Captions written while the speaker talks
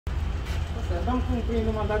Estamos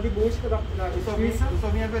cumprindo o mandado de busca da justiça. Eu só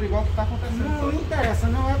vim averiguar o que está acontecendo. Não interessa,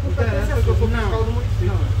 não é competência. Interessa porque eu sou fiscal do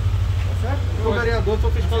município. Tá certo? Eu sou vereador,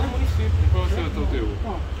 sou fiscal do município. Qual é o seu conteúdo?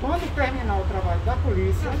 Bom, quando terminar o trabalho da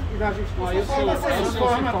polícia e da justiça, Aí o senhor você se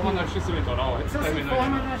informa na justiça eleitoral? Você se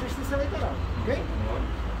informa na justiça eleitoral, ok?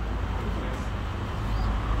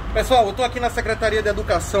 Pessoal, eu estou aqui na Secretaria de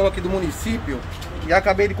Educação aqui do município e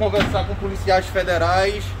acabei de conversar com policiais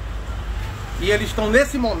federais e eles estão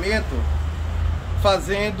nesse momento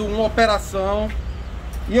fazendo uma operação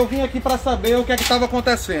e eu vim aqui para saber o que é que estava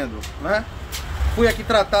acontecendo, né? Fui aqui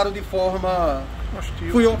tratado de forma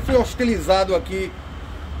hostil. Fui hostilizado aqui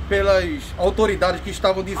pelas autoridades que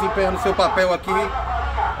estavam desempenhando seu papel aqui,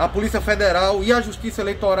 a Polícia Federal e a Justiça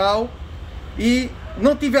Eleitoral, e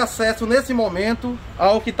não tive acesso nesse momento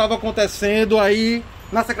ao que estava acontecendo aí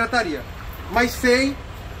na Secretaria. Mas sei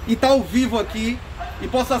e está ao vivo aqui e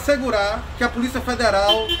posso assegurar que a Polícia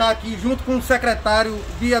Federal está aqui junto com o secretário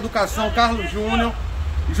de Educação, Carlos Júnior,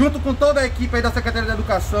 junto com toda a equipe aí da Secretaria de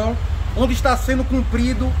Educação, onde está sendo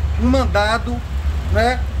cumprido um mandado,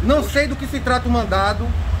 né? Não sei do que se trata o mandado,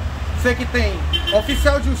 sei que tem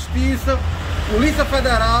oficial de justiça, Polícia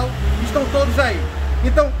Federal, estão todos aí.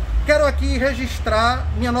 Então, quero aqui registrar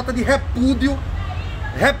minha nota de repúdio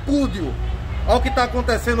ao que está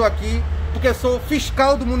acontecendo aqui, porque sou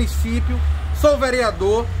fiscal do município, sou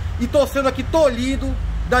vereador e estou sendo aqui tolhido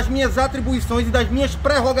das minhas atribuições e das minhas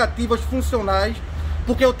prerrogativas funcionais,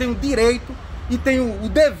 porque eu tenho direito e tenho o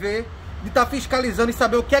dever de estar fiscalizando e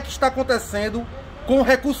saber o que é que está acontecendo com o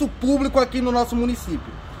recurso público aqui no nosso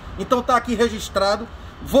município. Então está aqui registrado,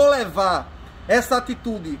 vou levar essa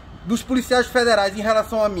atitude dos policiais federais em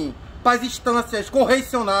relação a mim para as instâncias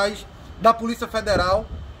correicionais da Polícia Federal,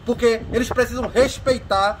 porque eles precisam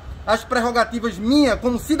respeitar as prerrogativas minha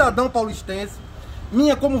como cidadão paulistense,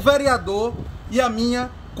 minha como vereador e a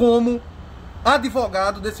minha como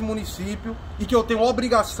advogado desse município, e que eu tenho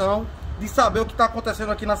obrigação de saber o que está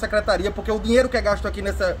acontecendo aqui na Secretaria, porque o dinheiro que é gasto aqui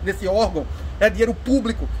nesse órgão é dinheiro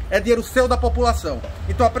público, é dinheiro seu da população.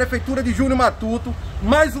 Então a Prefeitura de Júnior Matuto,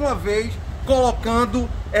 mais uma vez, colocando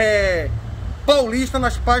Paulista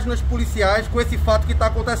nas páginas policiais com esse fato que está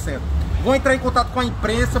acontecendo. Vou entrar em contato com a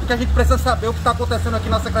imprensa, porque a gente precisa saber o que está acontecendo aqui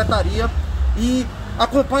na Secretaria, e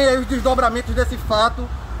acompanhe aí os desdobramentos desse fato,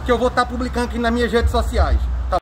 que eu vou estar publicando aqui nas minhas redes sociais.